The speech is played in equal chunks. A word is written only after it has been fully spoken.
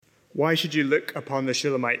Why should you look upon the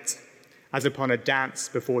Shulamite as upon a dance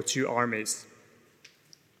before two armies?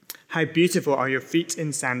 How beautiful are your feet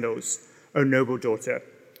in sandals, O noble daughter.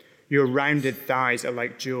 Your rounded thighs are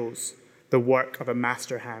like jewels, the work of a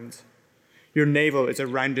master hand. Your navel is a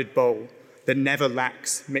rounded bowl that never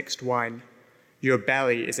lacks mixed wine. Your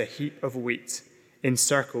belly is a heap of wheat,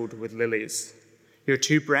 encircled with lilies. Your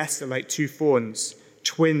two breasts are like two fawns,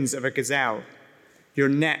 twins of a gazelle. Your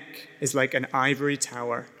neck is like an ivory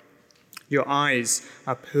tower. Your eyes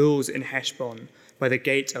are pools in Heshbon by the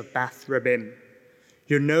gate of Bath Rabbim.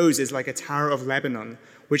 Your nose is like a tower of Lebanon,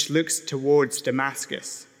 which looks towards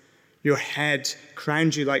Damascus. Your head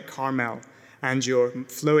crowns you like Carmel, and your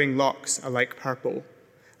flowing locks are like purple.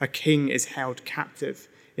 A king is held captive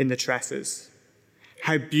in the tresses.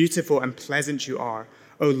 How beautiful and pleasant you are,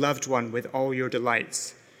 O loved one, with all your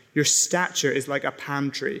delights. Your stature is like a palm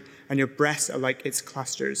tree, and your breasts are like its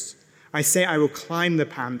clusters. I say I will climb the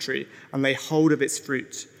palm tree and lay hold of its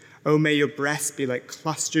fruit. O may your breasts be like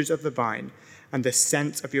clusters of the vine, and the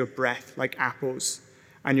scent of your breath like apples,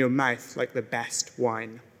 and your mouth like the best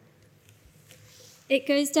wine. It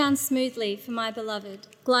goes down smoothly for my beloved,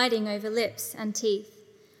 gliding over lips and teeth.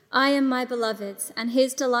 I am my beloved's, and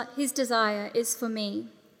his desire is for me.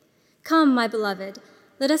 Come, my beloved,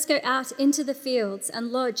 let us go out into the fields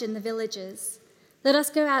and lodge in the villages. Let us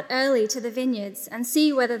go out early to the vineyards and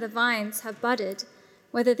see whether the vines have budded,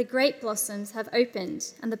 whether the grape blossoms have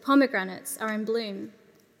opened, and the pomegranates are in bloom.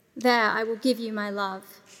 There I will give you my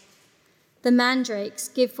love. The mandrakes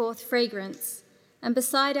give forth fragrance, and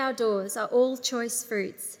beside our doors are all choice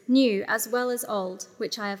fruits, new as well as old,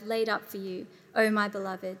 which I have laid up for you, O my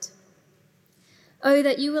beloved. Oh,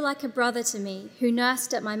 that you were like a brother to me, who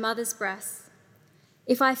nursed at my mother's breasts.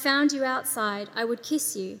 If I found you outside, I would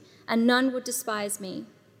kiss you, and none would despise me.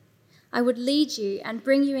 I would lead you and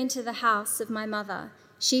bring you into the house of my mother,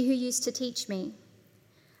 she who used to teach me.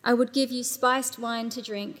 I would give you spiced wine to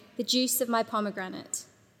drink, the juice of my pomegranate.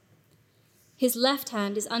 His left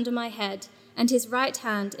hand is under my head, and his right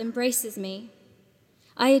hand embraces me.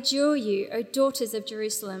 I adjure you, O daughters of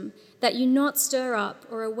Jerusalem, that you not stir up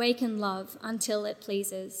or awaken love until it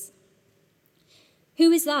pleases.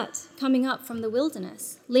 Who is that coming up from the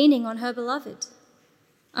wilderness, leaning on her beloved?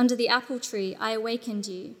 Under the apple tree I awakened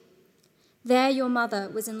you. There your mother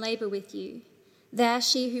was in labor with you. There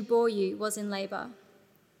she who bore you was in labor.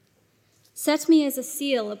 Set me as a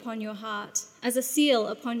seal upon your heart, as a seal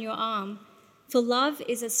upon your arm, for love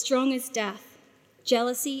is as strong as death.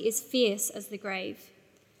 Jealousy is fierce as the grave.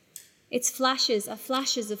 Its flashes are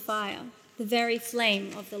flashes of fire, the very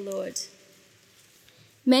flame of the Lord.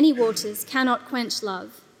 Many waters cannot quench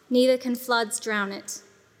love, neither can floods drown it.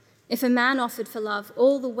 If a man offered for love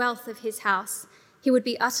all the wealth of his house, he would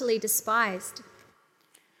be utterly despised.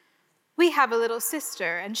 We have a little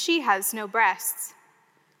sister, and she has no breasts.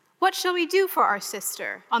 What shall we do for our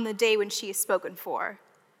sister on the day when she is spoken for?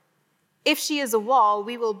 If she is a wall,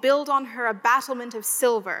 we will build on her a battlement of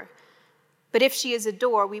silver. But if she is a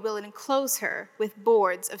door, we will enclose her with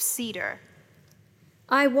boards of cedar.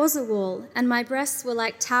 I was a wall, and my breasts were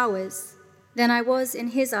like towers. Then I was in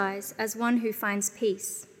his eyes as one who finds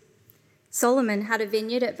peace. Solomon had a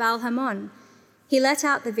vineyard at Baal-Hamon. He let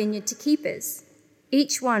out the vineyard to keepers.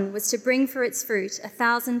 Each one was to bring for its fruit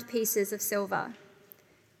 1,000 pieces of silver.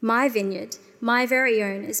 My vineyard, my very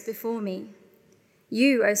own, is before me.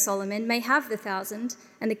 You, O Solomon, may have the 1,000,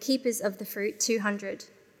 and the keepers of the fruit 200.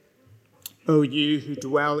 O you who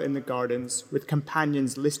dwell in the gardens, with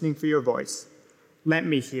companions listening for your voice, let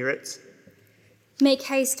me hear it. Make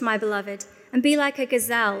haste, my beloved, and be like a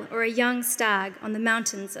gazelle or a young stag on the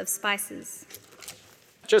mountains of spices.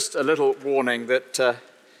 Just a little warning that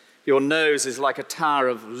your nose is like a tower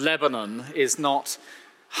of Lebanon is not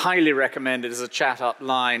highly recommended as a chat-up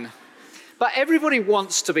line. But everybody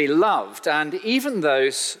wants to be loved, and even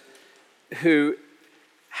those who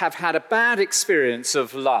have had a bad experience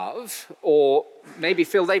of love, or maybe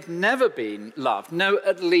feel they've never been loved, know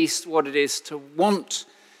at least what it is to want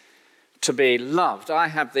to be loved. I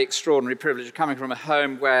have the extraordinary privilege of coming from a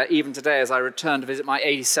home where even today, as I return to visit my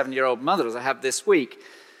 87-year-old mother, as I have this week,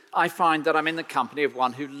 I find that I'm in the company of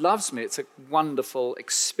one who loves me. It's a wonderful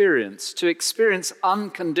experience. To experience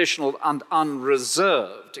unconditional and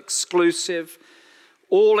unreserved, exclusive,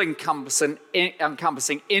 all-encompassing,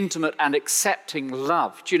 intimate and accepting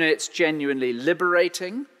love. Do you know it's genuinely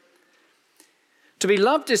liberating? To be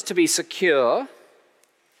loved is to be secure.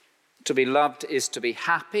 To be loved is to be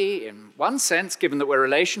happy. In one sense, given that we're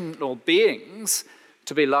relational beings,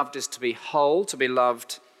 to be loved is to be whole. To be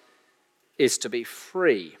loved is to be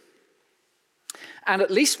free. And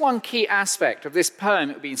at least one key aspect of this poem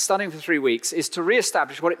that we've been studying for 3 weeks is to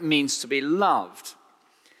re-establish what it means to be loved,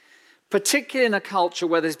 particularly in a culture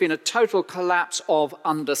where there's been a total collapse of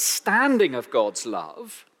understanding of God's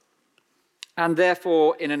love, and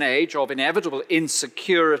therefore in an age of inevitable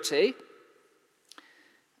insecurity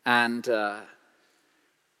and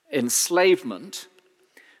enslavement.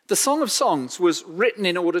 The Song of Songs was written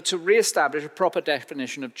in order to re-establish a proper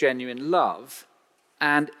definition of genuine love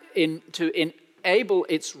and to enable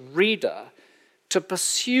its reader to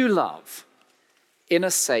pursue love in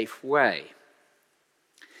a safe way.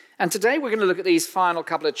 And today we're going to look at these final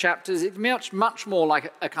couple of chapters. It's much more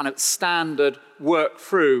like a kind of standard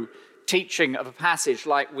work-through teaching of a passage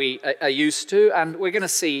like we are used to, and we're going to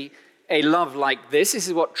see a love like this. This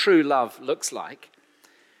is what true love looks like.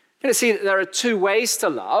 You're going to see that there are two ways to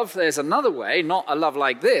love. There's another way, not a love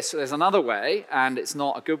like this. There's another way, and it's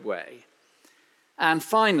not a good way. And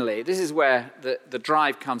finally, this is where the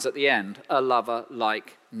drive comes at the end, a lover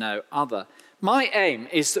like no other. My aim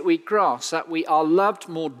is that we grasp that we are loved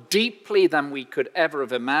more deeply than we could ever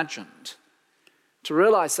have imagined, to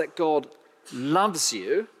realize that God loves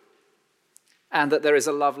you and that there is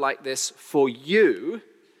a love like this for you,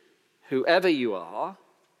 whoever you are,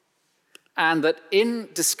 and that in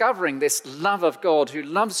discovering this love of God who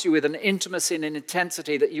loves you with an intimacy and an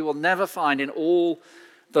intensity that you will never find in all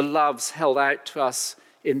the loves held out to us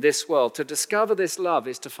in this world, to discover this love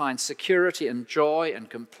is to find security and joy and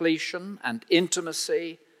completion and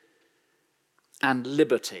intimacy and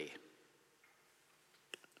liberty.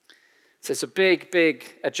 So it's a big,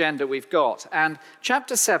 big agenda we've got. And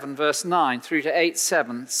chapter 7, verse 9 through to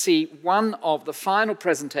 8:7 see one of the final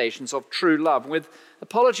presentations of true love. With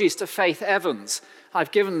apologies to Faith Evans,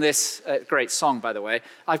 I've given this, great song by the way,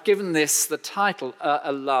 I've given this the title,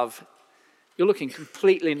 A Love. You're looking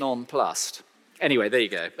completely nonplussed. Anyway, there you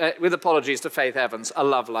go. With apologies to Faith Evans, a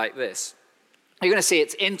love like this. You're going to see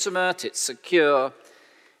it's intimate, it's secure,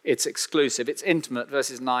 it's exclusive. It's intimate,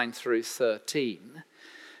 verses 9 through 13.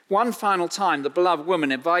 One final time, the beloved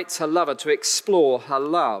woman invites her lover to explore her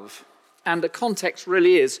love. And the context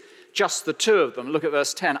really is just the two of them. Look at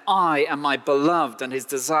verse 10. I am my beloved, and his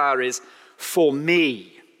desire is for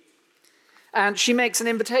me. And she makes an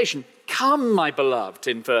invitation. Come, my beloved,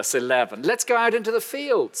 in verse 11. Let's go out into the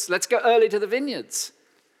fields. Let's go early to the vineyards.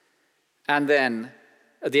 And then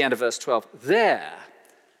at the end of verse 12, there,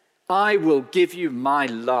 I will give you my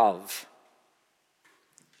love.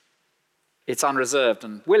 It's unreserved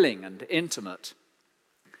and willing and intimate.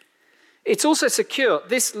 It's also secure.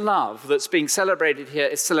 This love that's being celebrated here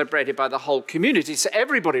is celebrated by the whole community, so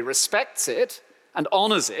everybody respects it and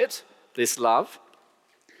honors it, this love.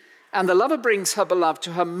 And the lover brings her beloved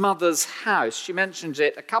to her mother's house. She mentions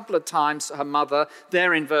it a couple of times, her mother,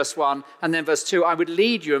 there in verse 1, and then verse 2, I would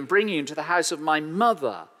lead you and bring you into the house of my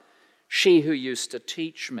mother, she who used to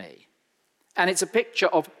teach me. And it's a picture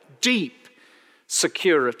of deep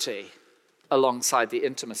security alongside the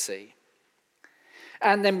intimacy.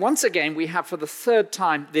 And then once again, we have for the third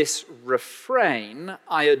time this refrain,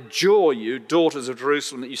 I adjure you, daughters of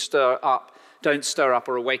Jerusalem, that you don't stir up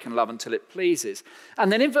or awaken love until it pleases.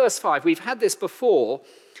 And then in verse 5, we've had this before.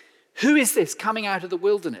 Who is this coming out of the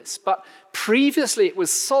wilderness? But previously it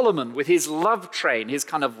was Solomon with his love train, his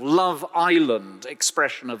kind of love island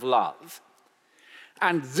expression of love.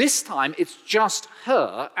 And this time it's just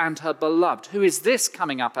her and her beloved. Who is this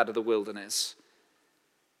coming up out of the wilderness?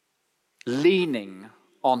 Leaning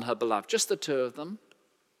on her beloved, just the two of them.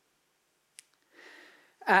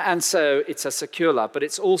 And so it's a secure love, but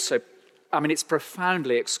it's also, it's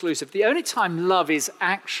profoundly exclusive. The only time love is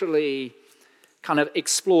actually kind of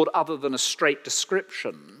explored other than a straight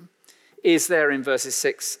description is there in verses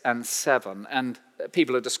 6 and 7. And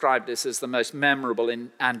people have described this as the most memorable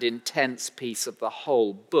and intense piece of the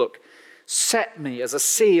whole book. Set me as a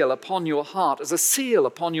seal upon your heart, as a seal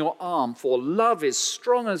upon your arm, for love is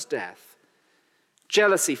strong as death.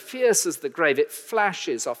 Jealousy, fierce as the grave, it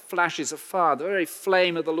flashes of fire, the very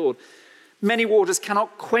flame of the Lord. Many waters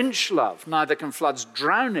cannot quench love, neither can floods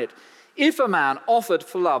drown it. If a man offered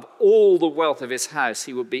for love all the wealth of his house,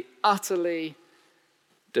 he would be utterly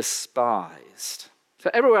despised. So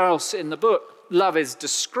everywhere else in the book, love is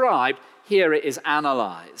described. Here it is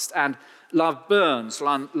analyzed. And love burns,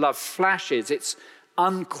 love flashes. It's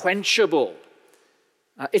unquenchable.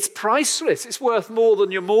 It's priceless. It's worth more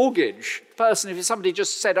than your mortgage. If somebody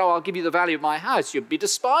just said, I'll give you the value of my house, you'd be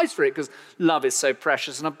despised for it because love is so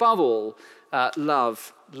precious. And above all,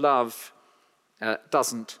 love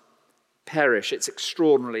doesn't perish. It's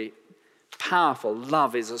extraordinarily powerful.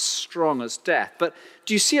 Love is as strong as death. But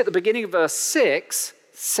do you see at the beginning of verse 6,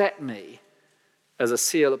 set me as a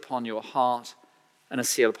seal upon your heart, and a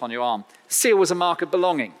seal upon your arm. Seal was a mark of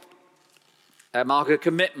belonging, a mark of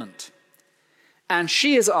commitment. And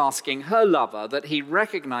she is asking her lover that he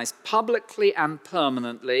recognize publicly and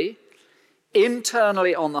permanently,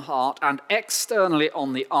 internally on the heart and externally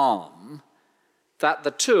on the arm, that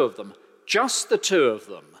the two of them, just the two of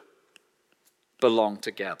them, belong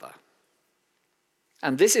together.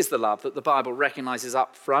 And this is the love that the Bible recognizes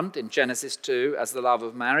up front in Genesis 2 as the love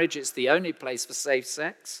of marriage. It's the only place for safe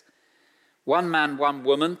sex. One man, one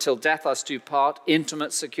woman, till death us do part,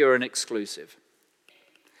 intimate, secure, and exclusive.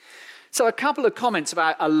 So a couple of comments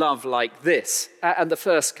about a love like this. And the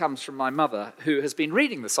first comes from my mother, who has been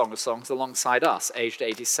reading the Song of Songs alongside us, aged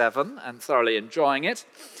 87, and thoroughly enjoying it.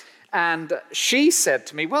 And she said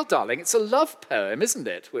to me, well, darling, it's a love poem, isn't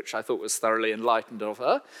it? Which I thought was thoroughly enlightened of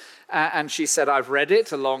her. And she said, I've read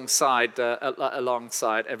it alongside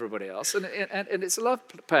everybody else. And it's a love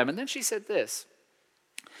poem. And then she said this.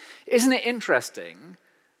 Isn't it interesting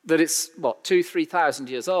that it's, 3,000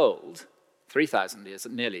 years old? 3,000 years,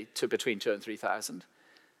 nearly, between 2,000 and 3,000.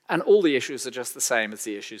 And all the issues are just the same as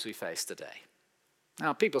the issues we face today.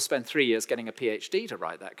 Now, people spend 3 years getting a PhD to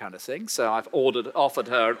write that kind of thing, so I've offered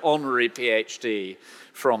her an honorary PhD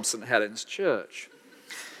from St. Helen's Church.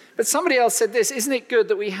 But somebody else said this, isn't it good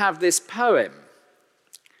that we have this poem?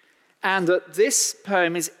 And that this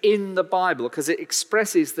poem is in the Bible because it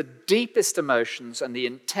expresses the deepest emotions and the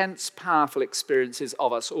intense, powerful experiences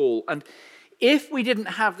of us all. And if we didn't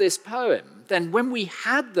have this poem, then when we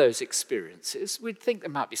had those experiences, we'd think there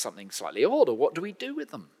might be something slightly odd, or what do we do with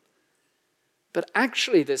them? But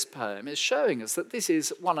actually, this poem is showing us that this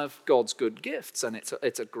is one of God's good gifts, and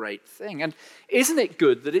it's a great thing. And isn't it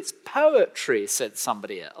good that it's poetry, said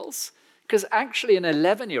somebody else? Because actually an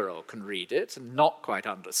 11-year-old can read it and not quite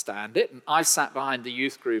understand it. And I sat behind the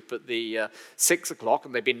youth group at the 6 o'clock,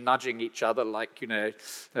 and they've been nudging each other like,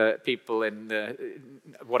 people in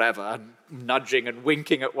whatever, and nudging and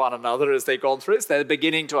winking at one another as they've gone through it. So they're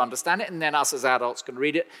beginning to understand it, and then us as adults can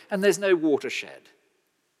read it, and there's no watershed.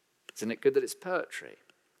 Isn't it good that it's poetry?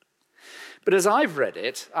 But as I've read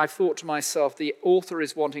it, I've thought to myself, the author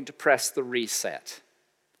is wanting to press the reset.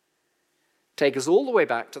 Take us all the way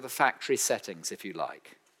back to the factory settings, if you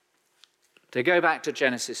like. To go back to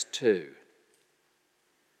Genesis 2.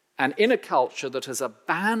 And in a culture that has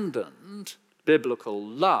abandoned biblical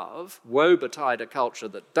love, woe betide a culture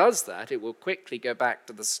that does that, it will quickly go back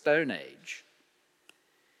to the Stone Age.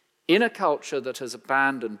 In a culture that has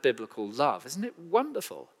abandoned biblical love, isn't it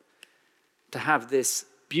wonderful to have this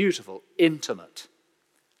beautiful, intimate,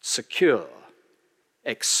 secure,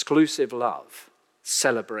 exclusive love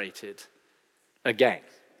celebrated again?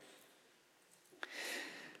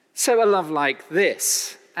 So a love like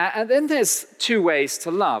this. And then there's two ways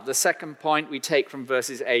to love. The second point we take from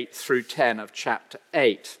verses 8 through 10 of chapter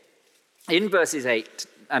 8. In verses 8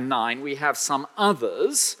 and 9, we have some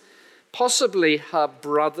others, possibly her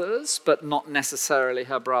brothers, but not necessarily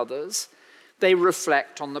her brothers. They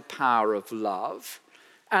reflect on the power of love,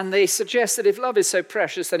 and they suggest that if love is so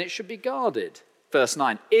precious, then it should be guarded. Verse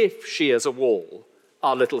 9, if she is a wall,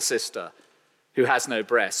 our little sister, who has no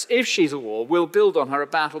breasts, if she's a wall, we'll build on her a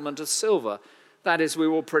battlement of silver. That is, we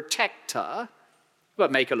will protect her,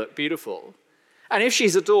 but make her look beautiful. And if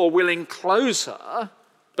she's a door, we'll enclose her,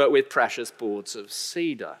 but with precious boards of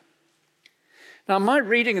cedar. Now, my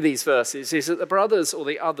reading of these verses is that the brothers or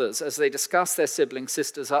the others, as they discuss their sibling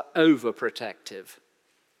sisters, are overprotective.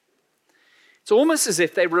 It's almost as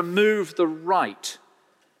if they remove the right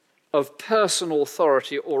of personal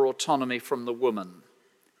authority or autonomy from the woman.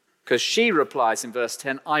 Because she replies in verse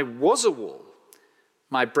 10, I was a wall.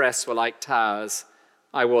 My breasts were like towers.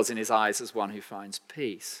 I was in his eyes as one who finds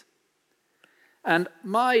peace. And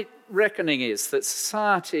my reckoning is that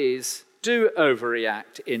societies do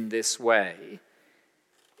overreact in this way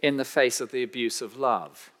in the face of the abuse of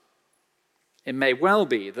love. It may well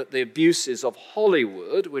be that the abuses of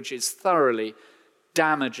Hollywood, which is thoroughly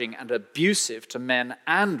damaging and abusive to men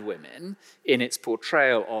and women in its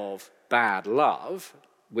portrayal of bad love,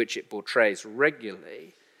 which it portrays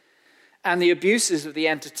regularly, and the abuses of the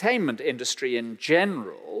entertainment industry in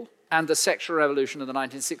general and the sexual revolution of the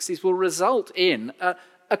 1960s will result in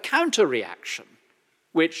a counter-reaction,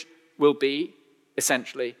 which will be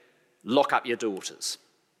essentially lock up your daughters.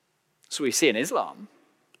 So we see in Islam.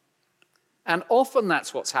 And often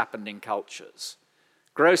that's what's happened in cultures.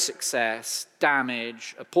 Gross success,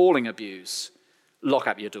 damage, appalling abuse, lock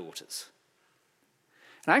up your daughters.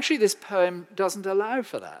 And actually this poem doesn't allow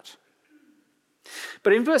for that.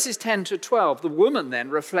 But in verses 10 to 12, the woman then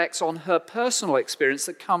reflects on her personal experience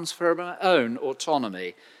that comes from her own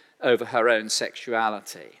autonomy over her own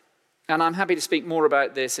sexuality. And I'm happy to speak more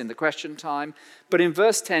about this in the question time. But in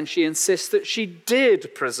verse 10, she insists that she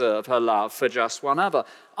did preserve her love for just one other.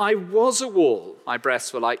 I was a wall. My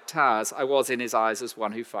breasts were like towers. I was in his eyes as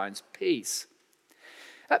one who finds peace.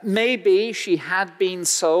 Maybe she had been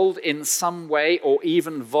sold in some way or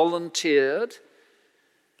even volunteered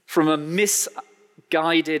from a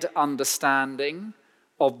misguided understanding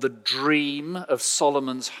of the dream of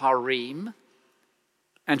Solomon's harem.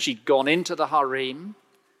 And she'd gone into the harem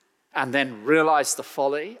and then realized the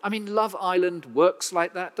folly. I mean, Love Island works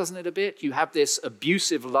like that, doesn't it, a bit? You have this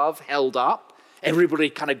abusive love held up. Everybody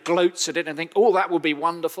kind of gloats at it and think, oh, that would be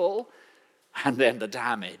wonderful. And then the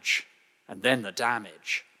damage. And then the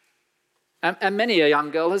damage. And many a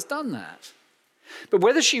young girl has done that. But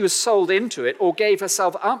whether she was sold into it or gave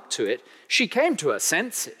herself up to it, she came to her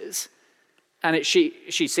senses. And she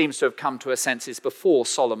seems to have come to her senses before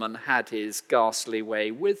Solomon had his ghastly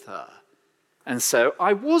way with her. And so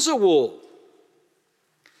I was a wall.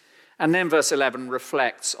 And then verse 11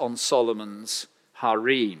 reflects on Solomon's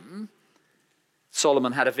harem.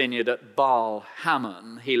 Solomon had a vineyard at Baal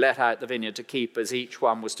Hamon. He let out the vineyard to keepers. Each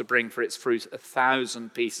one was to bring for its fruit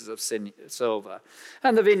 1,000 pieces of silver.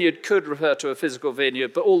 And the vineyard could refer to a physical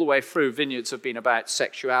vineyard, but all the way through, vineyards have been about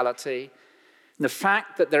sexuality. And the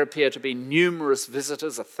fact that there appear to be numerous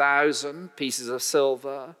visitors, 1,000 pieces of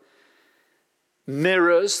silver,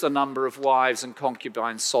 mirrors the number of wives and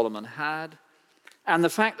concubines Solomon had. And the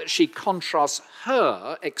fact that she contrasts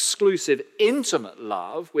her exclusive, intimate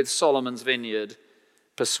love with Solomon's vineyard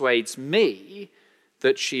persuades me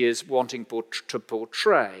that she is wanting to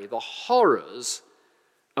portray the horrors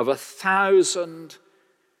of 1,000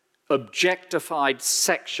 objectified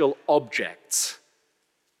sexual objects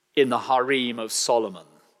in the harem of Solomon.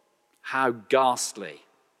 How ghastly.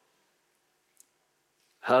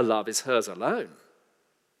 Her love is hers alone.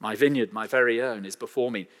 My vineyard, my very own, is before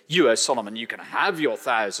me. You, O Solomon, you can have your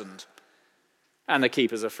 1,000. And the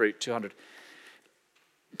keepers of fruit, 200.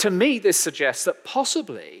 To me, this suggests that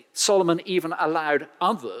possibly Solomon even allowed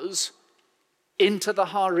others into the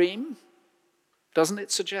harem. Doesn't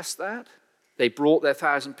it suggest that? They brought their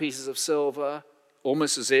 1,000 pieces of silver,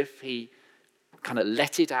 almost as if he kind of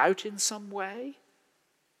let it out in some way.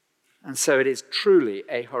 And so it is truly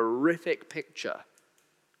a horrific picture,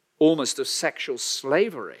 almost of sexual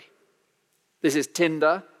slavery. This is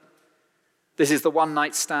Tinder. This is the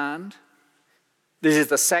one-night stand. This is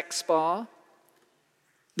the sex bar.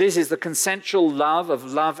 This is the consensual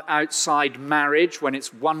love outside marriage when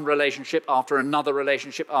it's one relationship after another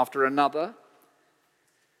relationship after another.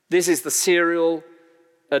 This is the serial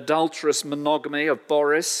adulterous monogamy of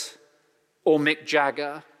Boris or Mick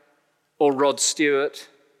Jagger or Rod Stewart.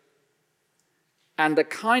 And the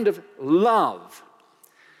kind of love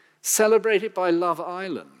celebrated by Love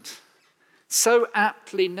Island, so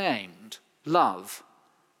aptly named Love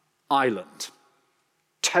Island,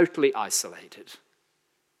 totally isolated.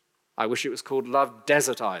 I wish it was called Love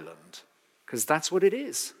Desert Island, because that's what it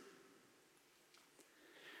is.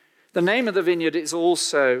 The name of the vineyard is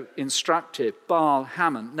also instructive, Baal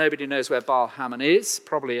Hamon. Nobody knows where Baal Hamon is,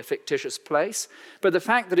 probably a fictitious place. But the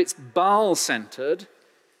fact that it's Baal-centered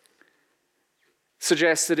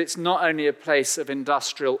suggests that it's not only a place of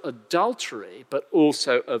industrial adultery, but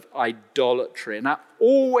also of idolatry. And that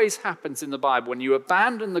always happens in the Bible. When you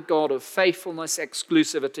abandon the God of faithfulness,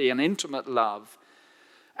 exclusivity, and intimate love,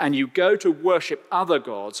 and you go to worship other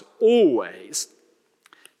gods, always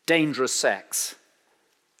dangerous sex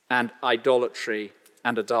and idolatry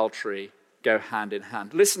and adultery go hand in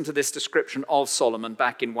hand. Listen to this description of Solomon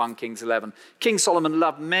back in 1 Kings 11. King Solomon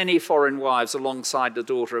loved many foreign wives alongside the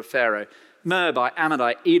daughter of Pharaoh, Moabite,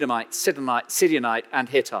 Ammonite, Edomite, Sidonite, Sidionite, and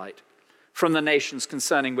Hittite, from the nations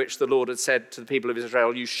concerning which the Lord had said to the people of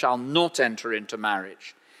Israel, you shall not enter into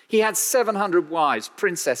marriage. He had 700 wives,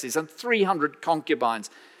 princesses, and 300 concubines,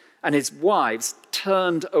 and his wives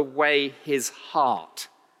turned away his heart.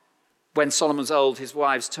 When Solomon was old, his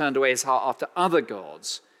wives turned away his heart after other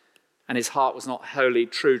gods, and his heart was not wholly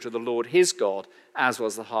true to the Lord his God, as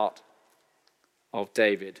was the heart of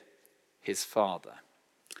David, his father.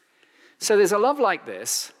 So there's a love like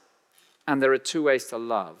this, and there are two ways to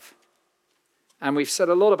love. And we've said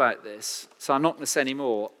a lot about this, so I'm not going to say any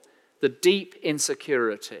more. The deep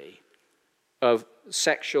insecurity of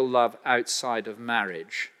sexual love outside of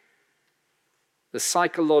marriage, the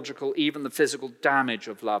psychological, even the physical damage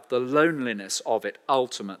of love, the loneliness of it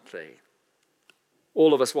ultimately.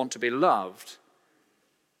 All of us want to be loved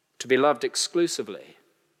exclusively.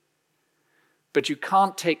 But you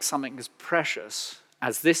can't take something as precious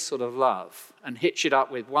as this sort of love and hitch it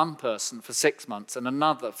up with one person for 6 months and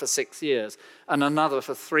another for 6 years and another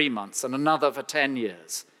for 3 months and another for 10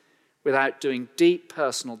 years without doing deep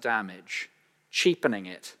personal damage, cheapening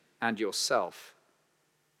it and yourself.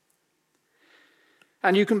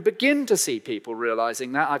 And you can begin to see people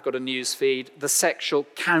realizing that. I've got a news feed. The sexual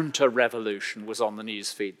counter-revolution was on the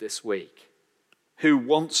news feed this week. Who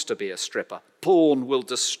wants to be a stripper? Porn will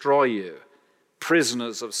destroy you.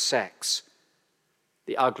 Prisoners of sex.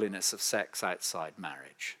 The ugliness of sex outside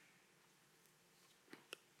marriage.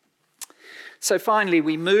 So finally,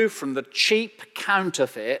 we move from the cheap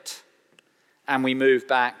counterfeit and we move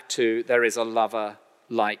back to there is a lover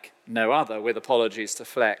like no other, with apologies to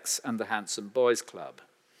Flex and the Handsome Boys Club.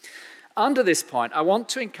 Under this point, I want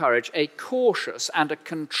to encourage a cautious and a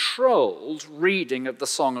controlled reading of the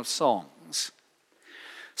Song of Songs,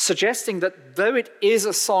 suggesting that though it is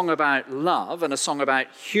a song about love and a song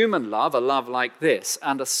about human love, a love like this,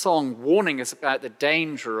 and a song warning us about the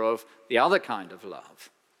danger of the other kind of love,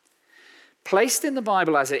 placed in the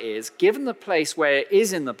Bible as it is, given the place where it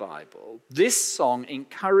is in the Bible, this song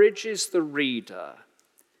encourages the reader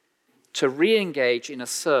to re-engage in a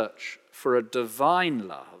search for a divine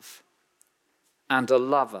love and a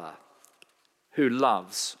lover who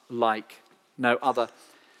loves like no other.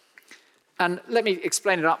 And let me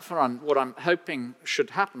explain it up front, what I'm hoping should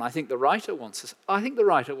happen. I think the writer wants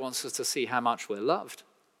us to see how much we're loved.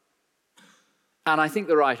 And I think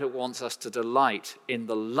the writer wants us to delight in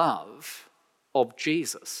the love of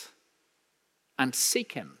Jesus and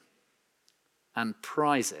seek him and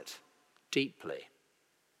prize it deeply.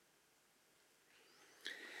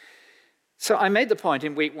 So I made the point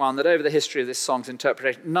in week 1 that over the history of this song's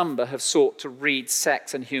interpretation, a number have sought to read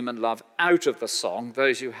sex and human love out of the song.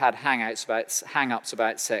 Those who had hang-ups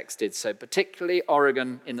about sex did so. Particularly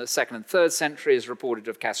Origen in the 2nd and 3rd century is reported to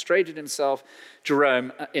have castrated himself.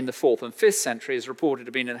 Jerome in the 4th and 5th century is reported to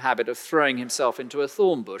have been in the habit of throwing himself into a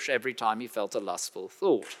thorn bush every time he felt a lustful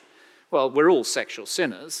thought. Well, we're all sexual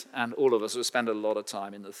sinners, and all of us will spend a lot of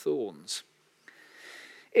time in the thorns.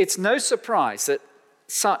 It's no surprise that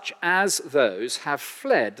such as those have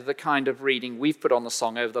fled the kind of reading we've put on the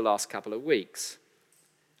song over the last couple of weeks.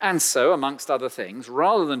 And so, amongst other things,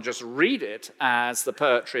 rather than just read it as the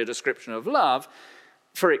poetry, a description of love,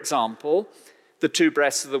 for example, the 2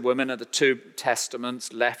 breasts of the woman are the 2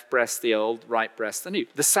 testaments, left breast the old, right breast the new.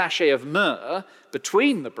 The sachet of myrrh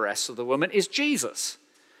between the breasts of the woman is Jesus.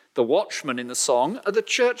 The watchmen in the song are the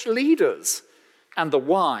church leaders. And the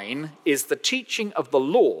wine is the teaching of the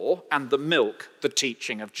law, and the milk, the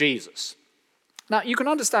teaching of Jesus. Now, you can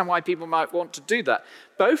understand why people might want to do that,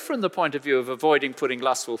 both from the point of view of avoiding putting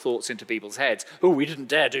lustful thoughts into people's heads. Oh, we didn't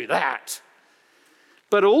dare do that.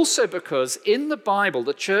 But also because in the Bible,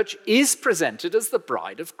 the church is presented as the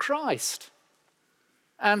bride of Christ.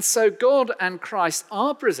 And so God and Christ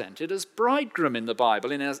are presented as bridegroom in the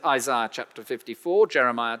Bible, in Isaiah chapter 54,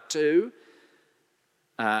 Jeremiah 2,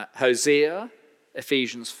 Hosea,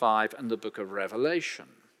 Ephesians 5, and the book of Revelation.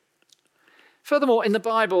 Furthermore, in the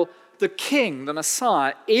Bible, the king, the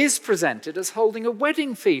Messiah, is presented as holding a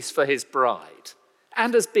wedding feast for his bride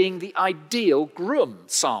and as being the ideal groom,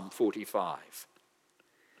 Psalm 45.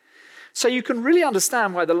 So you can really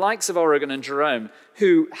understand why the likes of Origen and Jerome,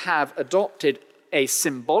 who have adopted a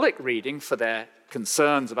symbolic reading for their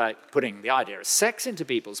concerns about putting the idea of sex into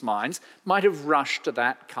people's minds, might have rushed to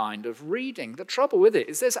that kind of reading. The trouble with it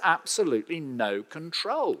is there's absolutely no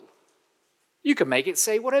control. You can make it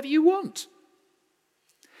say whatever you want.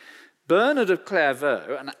 Bernard of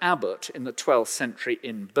Clairvaux, an abbot in the 12th century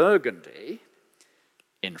in Burgundy,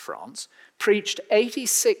 in France, preached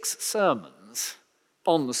 86 sermons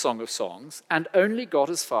on the Song of Songs and only got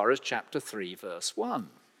as far as chapter 3, verse 1.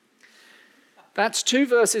 That's 2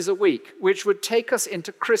 verses a week, which would take us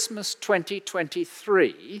into Christmas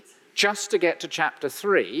 2023, just to get to chapter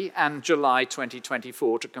 3, and July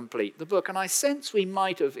 2024 to complete the book. And I sense we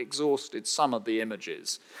might have exhausted some of the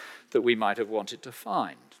images that we might have wanted to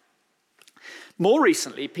find. More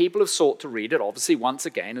recently, people have sought to read it, obviously, once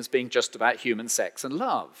again, as being just about human sex and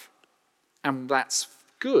love. And that's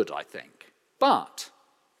good, I think. But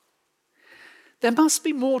there must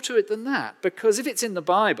be more to it than that, because if it's in the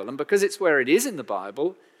Bible, and because it's where it is in the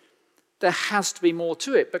Bible, there has to be more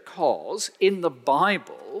to it, because in the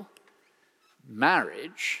Bible,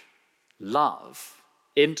 marriage, love,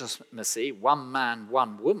 intimacy, one man,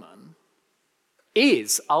 one woman,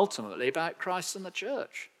 is ultimately about Christ and the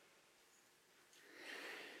church.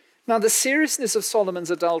 Now, the seriousness of Solomon's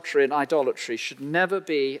adultery and idolatry should never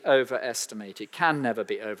be overestimated, can never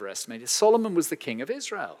be overestimated. Solomon was the king of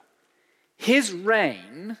Israel. His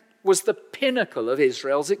reign was the pinnacle of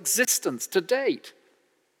Israel's existence to date.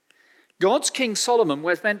 God's King Solomon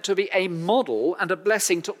was meant to be a model and a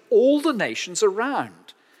blessing to all the nations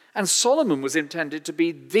around. And Solomon was intended to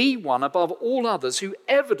be the one above all others who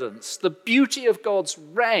evidenced the beauty of God's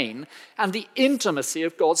reign and the intimacy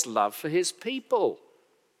of God's love for his people.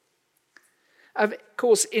 Of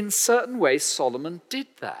course, in certain ways, Solomon did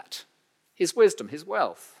that. His wisdom, his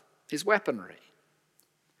wealth, his weaponry.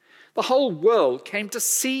 The whole world came to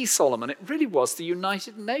see Solomon. It really was the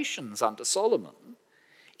United Nations under Solomon.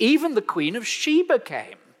 Even the Queen of Sheba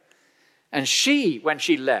came. And she, when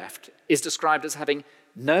she left, is described as having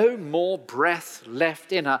no more breath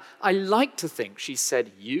left in her. I like to think she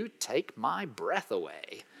said, "You take my breath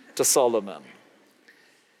away," to Solomon.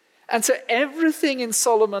 And so everything in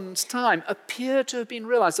Solomon's time appeared to have been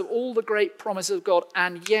realized, of all the great promises of God,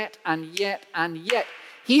 and yet,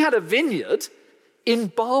 he had a vineyard in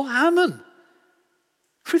Baal-Hamon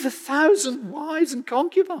with 1,000 wives and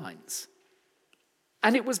concubines.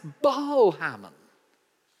 And it was Baal-Hamon.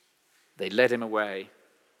 They led him away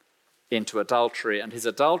into adultery, and his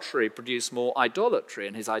adultery produced more idolatry,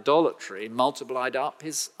 and his idolatry multiplied up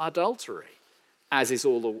his adultery, as is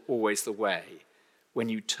always the way when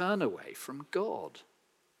you turn away from God.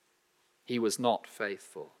 He was not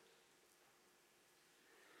faithful.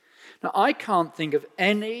 Now, I can't think of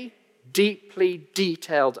any deeply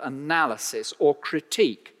detailed analysis or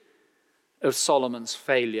critique of Solomon's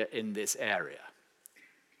failure in this area,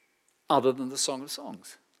 other than the Song of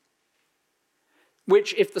Songs,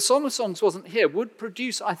 which, if the Song of Songs wasn't here, would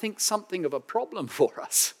produce, I think, something of a problem for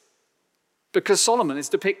us, because Solomon is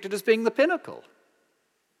depicted as being the pinnacle,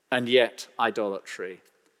 and yet idolatry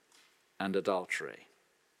and adultery.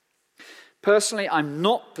 Personally, I'm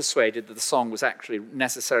not persuaded that the song was actually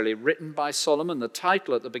necessarily written by Solomon. The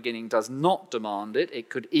title at the beginning does not demand it. It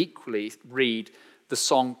could equally read the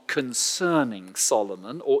song concerning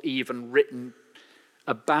Solomon, or even written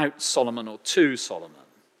about Solomon or to Solomon.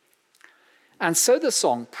 And so the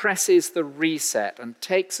song presses the reset and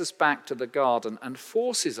takes us back to the garden and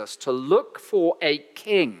forces us to look for a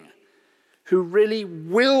king who really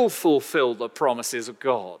will fulfill the promises of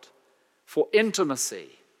God for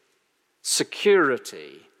intimacy,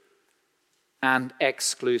 security, and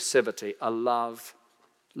exclusivity, a love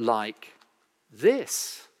like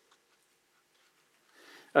this.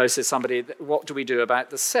 Oh, says somebody, what do we do about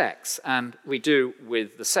the sex? And we do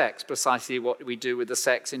with the sex precisely what we do with the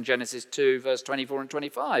sex in Genesis 2, verse 24 and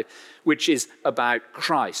 25, which is about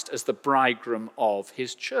Christ as the bridegroom of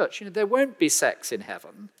his church. You know, there won't be sex in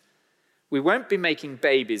heaven. We won't be making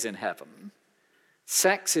babies in heaven.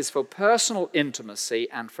 Sex is for personal intimacy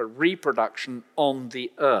and for reproduction on the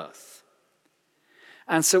earth.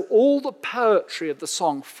 And so all the poetry of the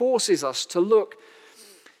song forces us to look,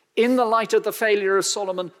 in the light of the failure of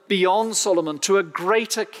Solomon, beyond Solomon, to a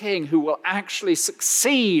greater king who will actually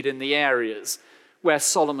succeed in the areas where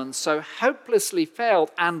Solomon so hopelessly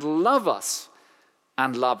failed, and love us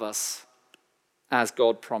as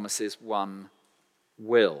God promises one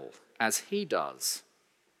will, as he does.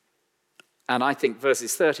 And I think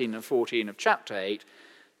verses 13 and 14 of chapter 8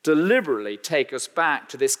 deliberately take us back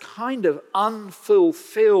to this kind of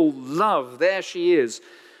unfulfilled love. There she is,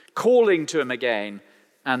 calling to him again,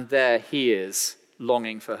 and there he is,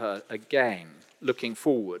 longing for her again, looking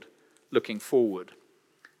forward, looking forward,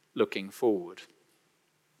 looking forward.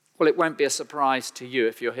 Well, it won't be a surprise to you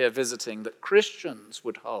if you're here visiting that Christians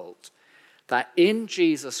would hold that in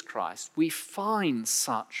Jesus Christ we find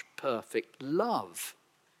such perfect love.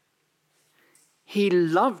 He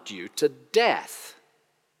loved you to death.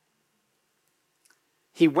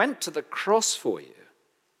 He went to the cross for you.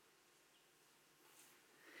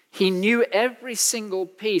 He knew every single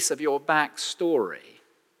piece of your backstory.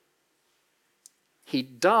 He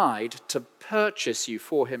died to purchase you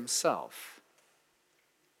for himself.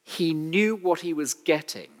 He knew what he was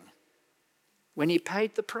getting when he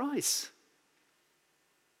paid the price.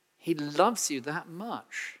 He loves you that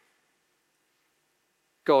much.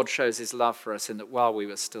 God shows his love for us in that while we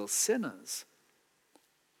were still sinners,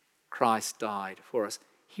 Christ died for us.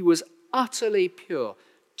 He was utterly pure,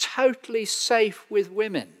 totally safe with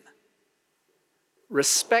women,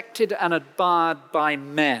 respected and admired by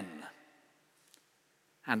men.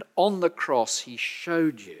 And on the cross, he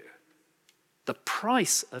showed you the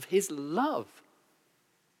price of his love.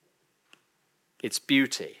 Its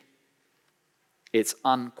beauty, its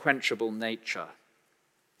unquenchable nature,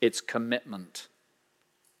 its commitment,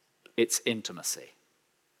 its intimacy.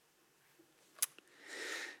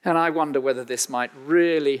 And I wonder whether this might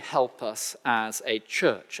really help us as a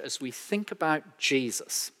church as we think about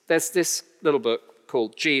Jesus. There's this little book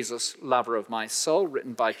called Jesus, Lover of My Soul,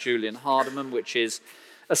 written by Julian Hardiman, which is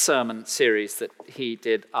a sermon series that he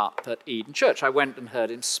did up at Eden Church. I went and heard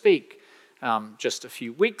him speak just a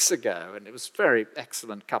few weeks ago, and it was a very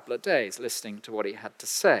excellent couple of days listening to what he had to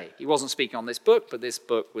say. He wasn't speaking on this book, but this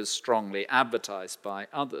book was strongly advertised by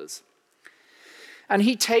others. And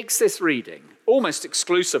he takes this reading, almost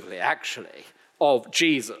exclusively actually, of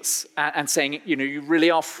Jesus and saying, you really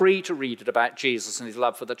are free to read it about Jesus and his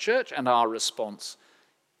love for the church and our response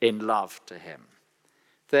in love to him.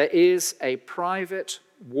 There is a private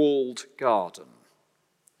walled garden,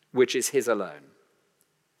 which is his alone.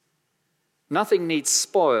 Nothing needs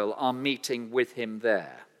spoil our meeting with him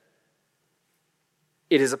there.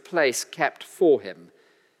 It is a place kept for him,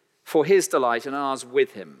 for his delight and ours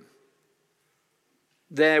with him.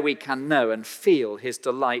 There we can know and feel his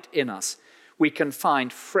delight in us. We can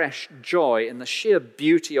find fresh joy in the sheer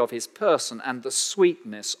beauty of his person and the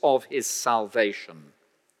sweetness of his salvation.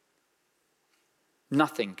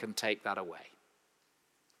 Nothing can take that away.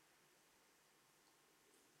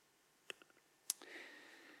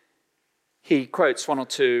 He quotes one or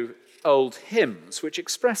two old hymns which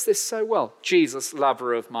express this so well. Jesus,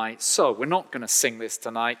 lover of my soul. We're not going to sing this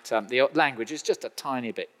tonight. The language is just a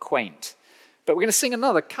tiny bit quaint. But we're going to sing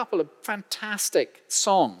another couple of fantastic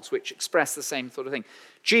songs which express the same sort of thing.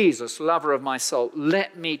 Jesus, lover of my soul,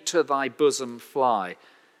 let me to thy bosom fly,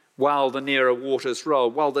 while the nearer waters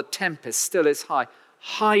roll, while the tempest still is high.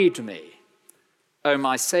 Hide me, O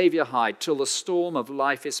my Saviour, hide, till the storm of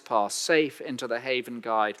life is past, safe into the haven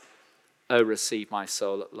guide. O receive my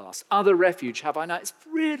soul at last. Other refuge have I now. It's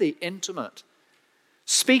really intimate.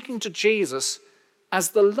 Speaking to Jesus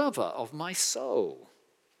as the lover of my soul.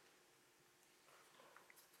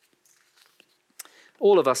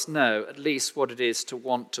 All of us know at least what it is to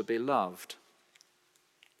want to be loved.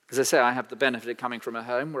 As I say, I have the benefit of coming from a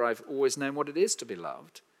home where I've always known what it is to be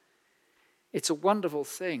loved. It's a wonderful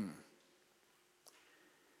thing.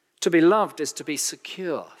 To be loved is to be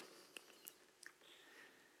secure.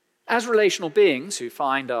 As relational beings who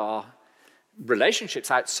find our relationships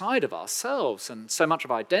outside of ourselves and so much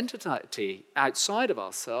of identity outside of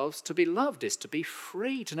ourselves, to be loved is to be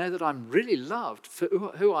free, to know that I'm really loved for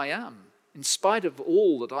who I am. In spite of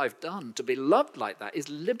all that I've done, to be loved like that is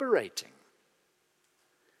liberating.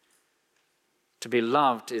 To be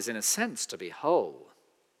loved is, in a sense, to be whole.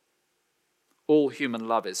 All human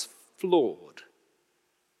love is flawed.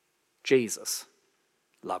 Jesus,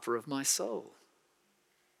 lover of my soul.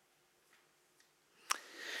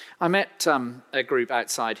 I met a group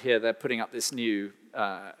outside here. They're putting up this new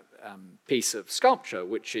piece of sculpture,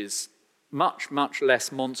 which is much, much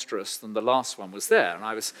less monstrous than the last one was there. And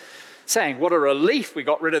I was saying, what a relief we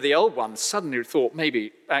got rid of the old one. Suddenly thought,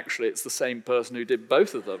 maybe actually it's the same person who did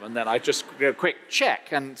both of them. And then I just did a quick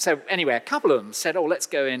check. And so anyway, a couple of them said, oh, let's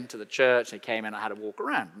go into the church. They came in, I had a walk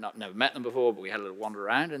around. Never met them before, but we had a little wander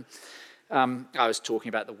around. And I was talking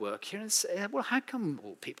about the work here. And said, well, how come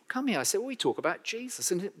all people come here? I said, well, we talk about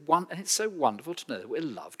Jesus. And it's so wonderful to know that we're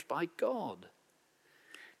loved by God.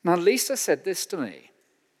 Now, Lisa said this to me.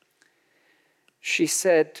 She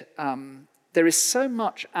said, there is so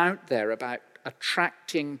much out there about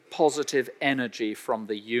attracting positive energy from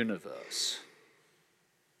the universe.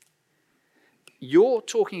 You're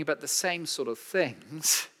talking about the same sort of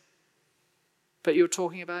things, but you're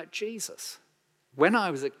talking about Jesus. When I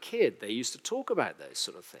was a kid, they used to talk about those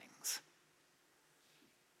sort of things.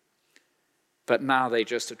 But now they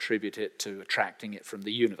just attribute it to attracting it from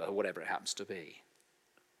the universe, or whatever it happens to be.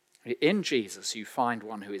 In Jesus, you find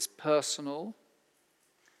one who is personal,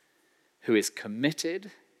 who is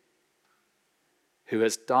committed, who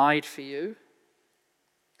has died for you,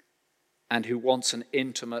 and who wants an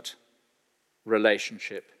intimate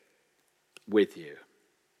relationship with you.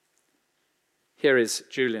 Here is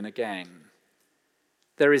Julian again.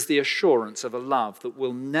 There is the assurance of a love that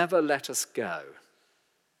will never let us go.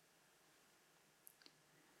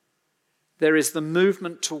 There is the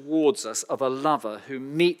movement towards us of a lover who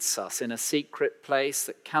meets us in a secret place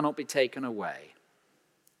that cannot be taken away.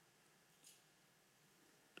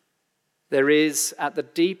 There is, at the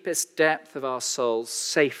deepest depth of our souls,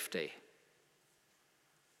 safety.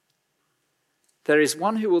 There is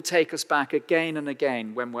one who will take us back again and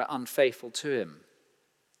again when we're unfaithful to him.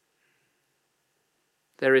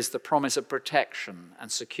 There is the promise of protection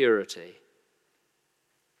and security.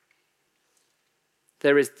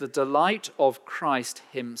 There is the delight of Christ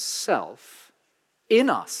himself in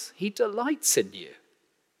us. He delights in you.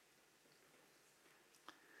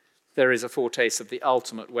 There is a foretaste of the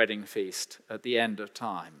ultimate wedding feast at the end of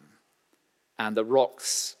time and the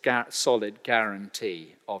rock-solid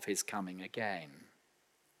guarantee of his coming again.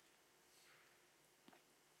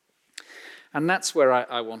 And that's where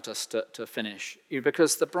I want us to finish,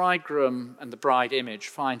 because the bridegroom and the bride image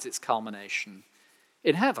finds its culmination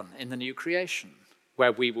in heaven, in the new creation,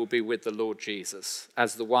 where we will be with the Lord Jesus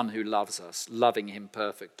as the one who loves us, loving him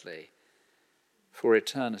perfectly for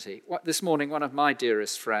eternity. This morning, one of my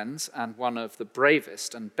dearest friends and one of the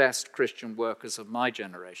bravest and best Christian workers of my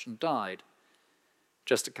generation died,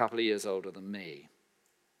 just a couple of years older than me.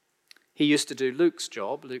 He used to do Luke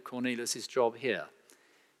Cornelius' job here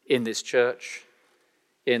in this church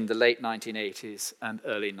in the late 1980s and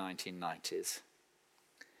early 1990s.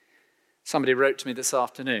 Somebody wrote to me this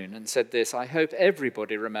afternoon and said this: I hope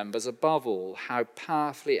everybody remembers above all how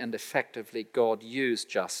powerfully and effectively God used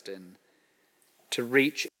Justin to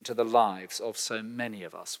reach into the lives of so many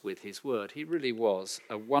of us with his word. He really was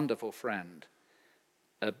a wonderful friend,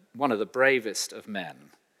 one of the bravest of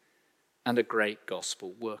men, and a great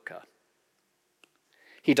gospel worker.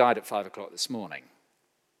 He died at 5 o'clock this morning.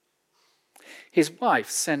 His wife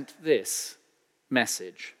sent this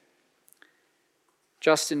message.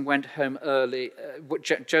 Justin went home early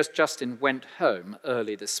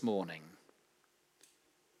this morning.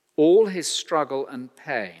 All his struggle and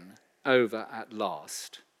pain over at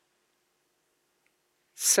last.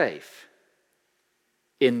 Safe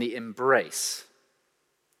in the embrace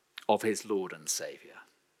of his Lord and Saviour.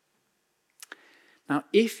 Now,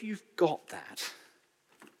 if you've got that,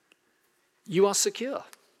 you are secure.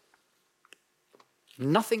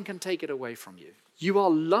 Nothing can take it away from you. You are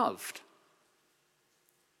loved.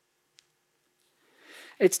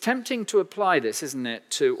 It's tempting to apply this, isn't it,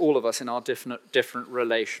 to all of us in our different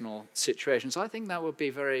relational situations. I think that would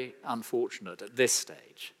be very unfortunate at this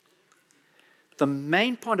stage. The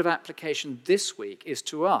main point of application this week is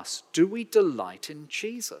to us: do we delight in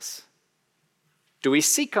Jesus? Do we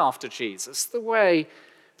seek after Jesus the way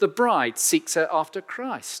the bride seeks after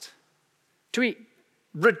Christ? Do we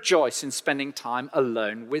rejoice in spending time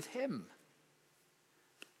alone with him?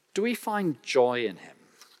 Do we find joy in him?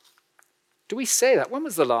 Do we say that? When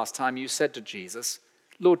was the last time you said to Jesus,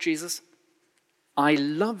 Lord Jesus, I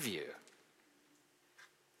love you?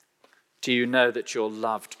 Do you know that you're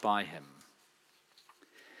loved by him?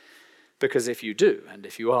 Because if you do, and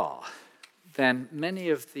if you are, then many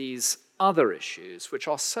of these other issues, which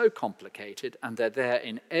are so complicated and they're there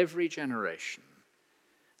in every generation,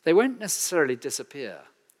 they won't necessarily disappear.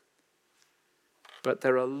 But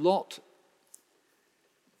they're a lot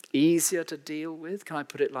easier to deal with, can I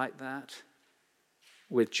put it like that,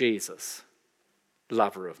 with Jesus,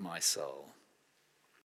 lover of my soul.